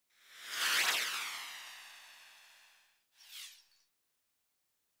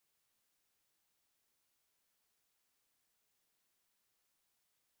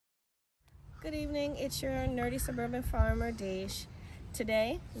Good evening, it's your nerdy suburban farmer, Dej.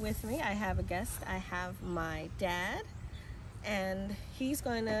 Today, with me, I have a guest. I have my dad, and he's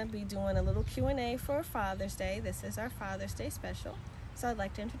going to be doing a little Q&A for Father's Day. This is our Father's Day special. So I'd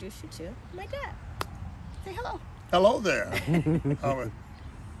like to introduce you to my dad. Say hello. Hello there.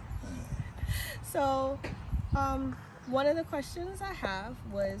 So, one of the questions I have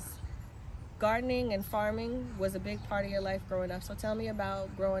was, gardening and farming was a big part of your life growing up. So tell me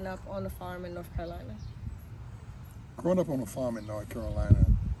about growing up on the farm in North Carolina. Growing up on a farm in North Carolina,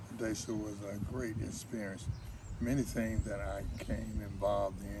 Desa, was a great experience. Many things that I became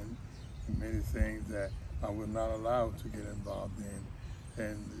involved in, and many things that I was not allowed to get involved in.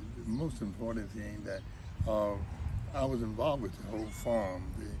 And the most important thing that I was involved with the whole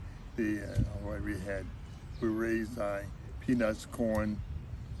farm. We raised peanuts, corn,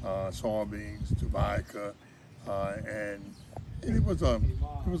 soybeans, tobacco, and it was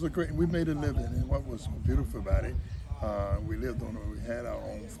a great. We made a living, and what was so beautiful about it, we had our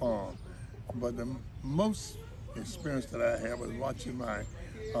own farm. But the most experience that I had was watching my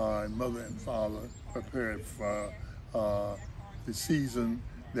mother and father prepare for the season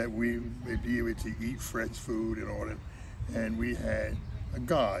that we would be able to eat fresh food in order. And we had a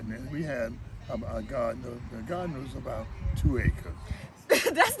garden, and we had a garden. The garden was about 2 acres.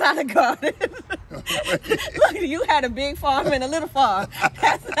 That's not a garden. Look, you had a big farm and a little farm.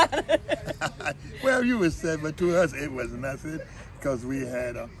 That's not Well, you would say, but to us it was nothing, because we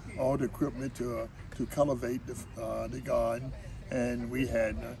had all the equipment to cultivate the garden, and we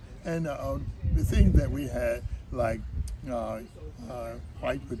had the things that we had, like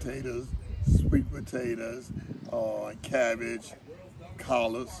white potatoes, sweet potatoes, cabbage,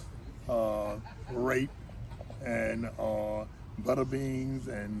 collards, rape, and butter beans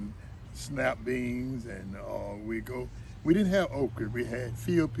and snap beans, and we didn't have okra. We had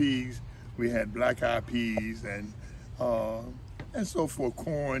field peas, we had black eyed peas, and so for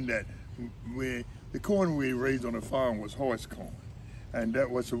corn, the corn we raised on the farm was horse corn, and it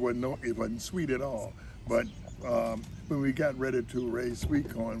wasn't sweet at all. But when we got ready to raise sweet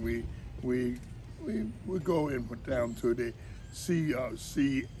corn, we would go and put down to the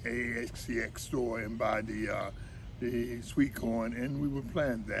CAXX store and buy the sweet corn, and we would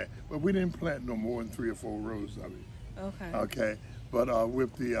plant that. But we didn't plant no more than 3 or 4 rows of it. Okay. Okay. But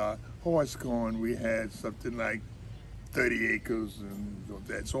with the horse corn, we had something like 30 acres, and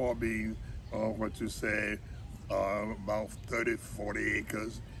that soybeans, about 30, 40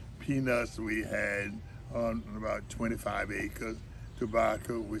 acres. Peanuts, we had about 25 acres.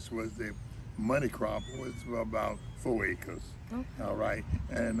 Tobacco, which was the money crop, was about 4 acres. Okay. All right.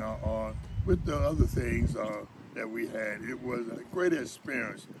 And with the other things that we had, it was a great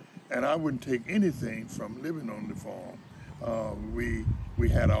experience. And I wouldn't take anything from living on the farm. We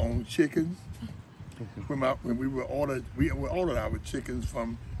had our own chickens. When we ordered our chickens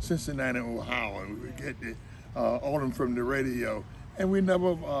from Cincinnati, Ohio, and we would get order them from the radio. And we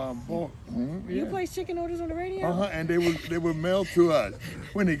never bought. You place chicken orders on the radio? And they were mailed to us.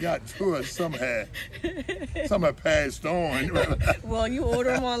 When they got to us, some had passed on. Well, you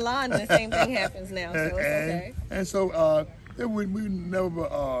order them online, and the same thing happens now, so it's okay. And so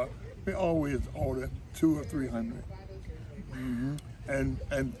we always ordered 200 or 300.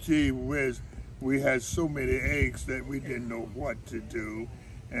 And gee whiz, we had so many eggs that we didn't know what to do,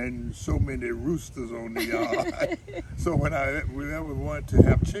 and so many roosters on the yard. So when we ever wanted to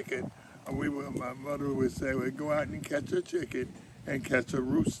have chicken, my mother would say, well, go out and catch a chicken and catch a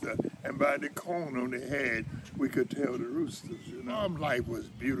rooster. And by the cone on the head, we could tell the roosters. Life was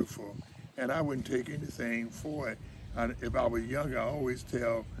beautiful, and I wouldn't take anything for it. If I was younger, I always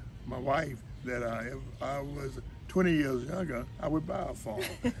tell my wife that if I was 20 years younger, I would buy a farm.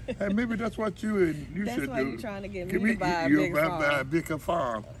 And maybe that's what you should do. That's why you're trying to get me to buy a bigger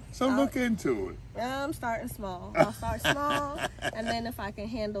farm. So look into it. I'm starting small. I'll start small, and then if I can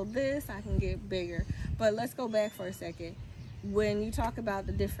handle this, I can get bigger. But let's go back for a second. When you talk about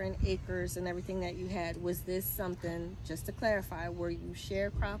the different acres and everything that you had, was this something, just to clarify, were you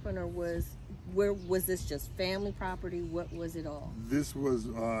sharecropping, or was this just family property? What was it all? This was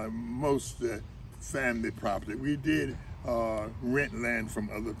most family property. We did rent land from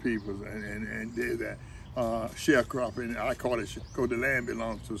other people and did that sharecropping. I call it, because the land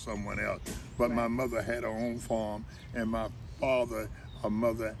belongs to someone else. But right. My mother had her own farm, and my her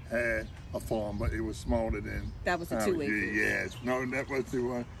mother had a farm, but it was smaller than. That was the 2 acres. Yes, no, that was the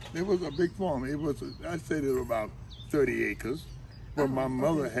one. It was a big farm. It was, I'd say, it was about 30 acres. But my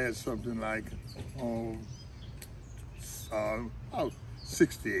mother had something like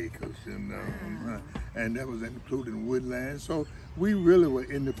 60 acres, and that was including woodland. So we really were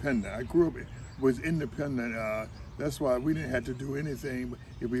independent. I grew up was independent. That's why we didn't have to do anything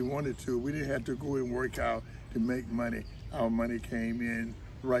if we wanted to. We didn't have to go and work out to make money. Our money came in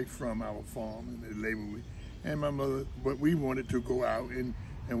right from our farm and the labor. And my mother, but we wanted to go out and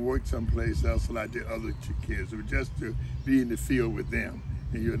work someplace else like the other kids, or just to be in the field with them,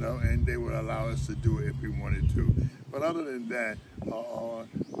 and they would allow us to do it if we wanted to. But other than that,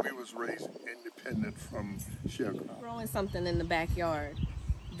 we was raised independent from sharecropping. Growing something in the backyard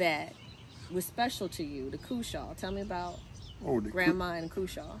that was special to you, the cushaw. Tell me about Grandma and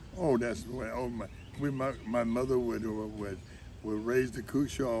cushaw. Oh, that's my mother would raise the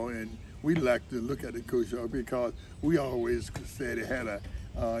cushaw, and we like to look at the cushaw because we always said it had a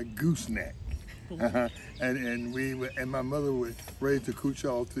gooseneck. and my mother would raise the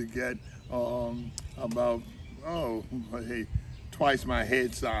cushaw to get about twice my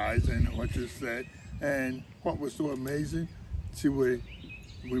head size, and what you said. And what was so amazing, we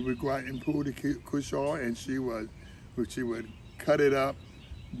would go out and pull the cushaw, and she would cut it up,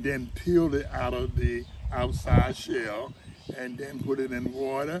 then peel it out of the outside shell, and then put it in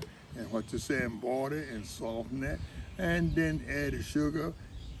water, and boil it and soften it, and then add the sugar,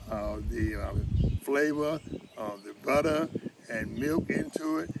 the flavor, the butter, and milk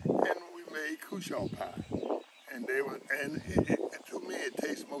into it, and we made cushaw pie. And to me, it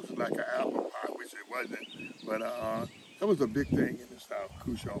tastes mostly like an apple pie, which it wasn't. But that was a big thing in the South,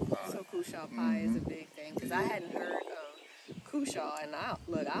 cushaw pie. So cushaw pie is a big thing, because I hadn't heard of cushaw, and I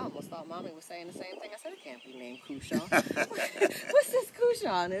almost thought Mommy was saying the same thing. I said, it can't be named cushaw. What's this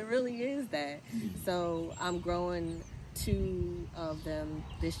cushaw? And it really is that. So I'm growing 2 of them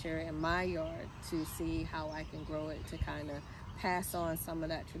this year in my yard to see how I can grow it to kind of pass on some of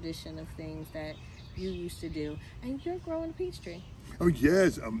that tradition of things that you used to do. And you're growing a peach tree. Oh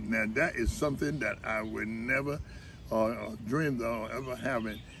yes, now that is something that I would never dreamed of ever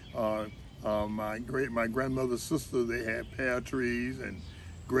having. My grandmother's sister, they had pear trees and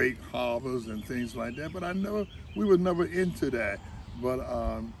grape harbors and things like that, but we were never into that. But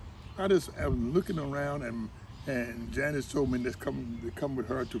I was looking around, and Janice told me to come with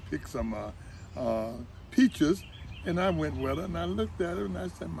her to pick some peaches, and I went with her, and I looked at her, and I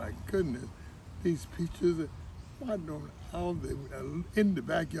said, my goodness, these peaches, in the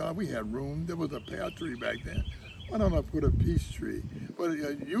backyard, we had room. There was a pear tree back then. Why don't I put a peach tree? But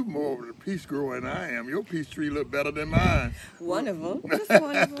you more of a peach grower than I am. Your peach tree look better than mine. One of them, just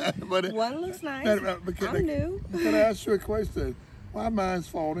one of them. But one looks nice. I'm new. Can I ask you a question? Why mine's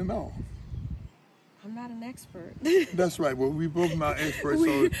falling off? I'm not an expert. That's right. Well, we both not experts.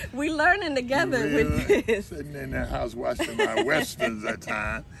 we learning together with this. Sitting in the house watching my westerns at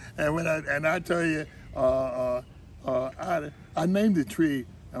times, and I tell you, I named the tree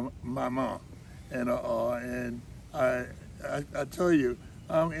my mom, and I tell you,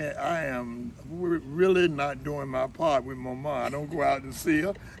 I am really not doing my part with my mom. I don't go out and see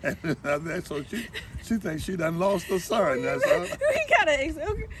her, and so she thinks she done lost her son. That's all. We gotta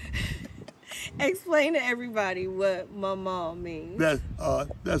explain to everybody what my mom means.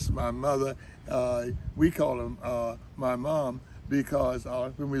 That's my mother. We call her my mom because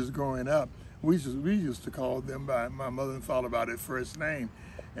when we was growing up, we used to call them by my mother and father by their first name.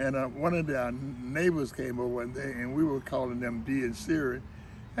 And one of their neighbors came over one day, and we were calling them B and Siri.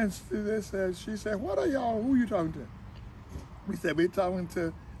 And she said, what are y'all, who are you talking to? We said, we're talking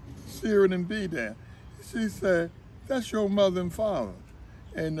to Siri and B there. She said, that's your mother and father.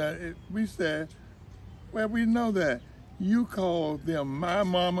 And we said, well, we know that. You called them my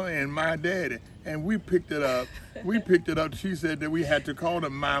mama and my daddy. And we picked it up. She said that we had to call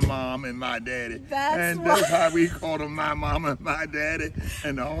them my mom and my daddy. That's how we called them my mama and my daddy.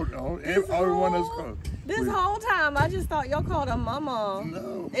 And everyone else called. This whole time, I just thought y'all called them my mom.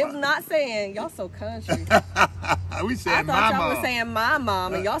 No. If not saying, y'all so country. We said my mom. I thought y'all were saying my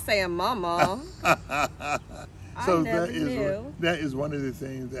mom, and y'all saying my mom. So that is one of the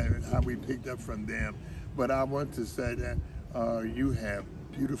things that how we picked up from them. But I want to say that you have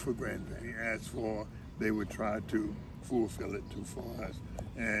beautiful grandparents. As for they would try to fulfill it for us.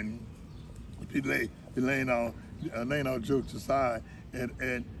 And laying our jokes aside,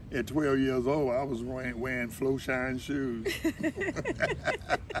 and at 12 years old, I was wearing Flow-Shine shoes.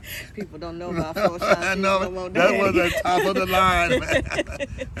 People don't know about Flow-Shine shoes. No, that was the top of the line.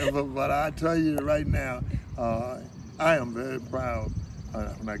 But I tell you right now, I am very proud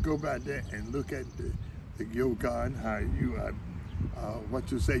when I go back there and look at your garden, how you are,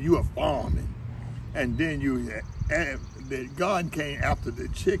 you are farming. And then the garden came after the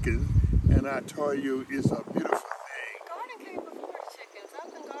chickens, and I tell you, it's a beautiful thing. Garden came before the chickens.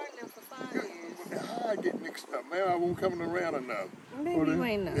 Maybe I won't coming around enough. Maybe you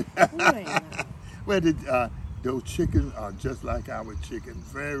ain't know. You ain't know. Well, those chickens are just like our chickens,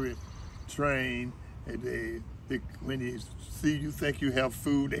 very trained. And when you see you think you have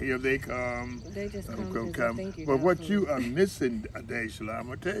food, here they come. They just come. Think you but have what food. you are missing, Daisha, I'm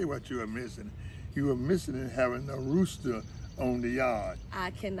gonna tell you what you are missing. You are missing in having a rooster on the yard.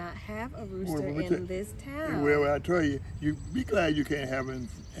 I cannot have a rooster in this town. Well, I tell you, you be glad you can't have them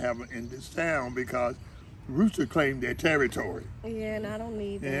in this town because roosters claim their territory. Yeah, and I don't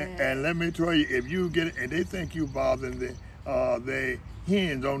need that. And let me tell you, if you get it, and they think you bothering the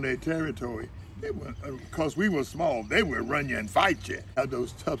hens on their territory, because we were small, they would run you and fight you. Have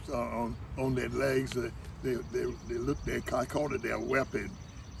those tufts on their legs. I call it their weapon.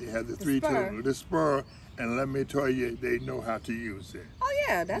 They have the spur, and let me tell you, they know how to use it. Oh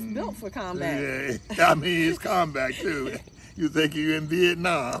yeah, that's built for combat. Yeah, I mean it's combat too. You think you're in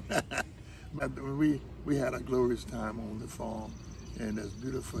Vietnam? But we had a glorious time on the farm, and it's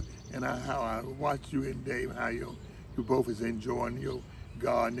beautiful. And how I watched you and Dave, how you both is enjoying your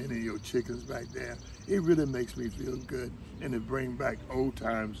gardening and your chickens back there. It really makes me feel good, and it brings back old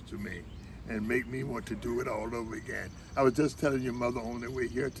times to me and make me want to do it all over again. I was just telling your mother on the way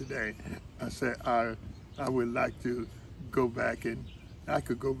here today, I said I would like to go back, and I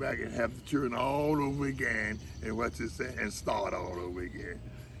could go back and have the children all over again and start all over again.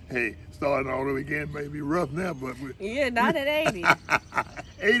 Hey, starting all over again may be rough now, but yeah, not at 80.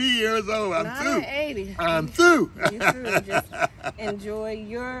 80 years old, I'm through. Not at 80. I'm through. You're through. Just enjoy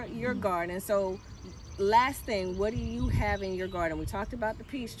your garden. So, last thing, what do you have in your garden? We talked about the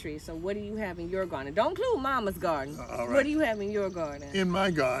peach tree. So, what do you have in your garden? Don't include Mama's garden. All right. What do you have in your garden? In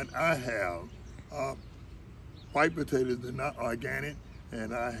my garden, I have white potatoes. They're not organic,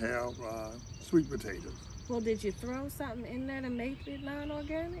 and I have sweet potatoes. Well, did you throw something in there to make it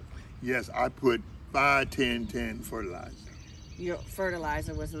non-organic? Yes, I put 5-10-10 fertilizer. Your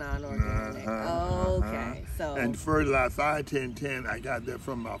fertilizer was non-organic. Okay, so. And fertilizer 5-10-10, I got that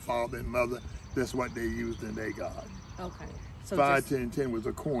from my father and mother. That's what they used in their garden. Okay. So 5-10-10 was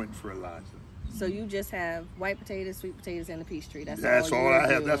a corn fertilizer. So you just have white potatoes, sweet potatoes, and the peach tree. That's all I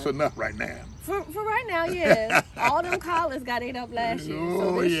have. That's enough right now. For right now, yeah. All them collards got ate up last year.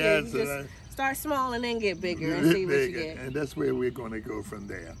 So this year you just start small and then get bigger and see what you get. And that's where we're going to go from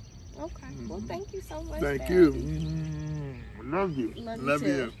there. Okay. Well, thank you so much. Thank you. Love you. Love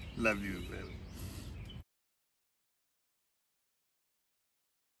you. Love you, baby.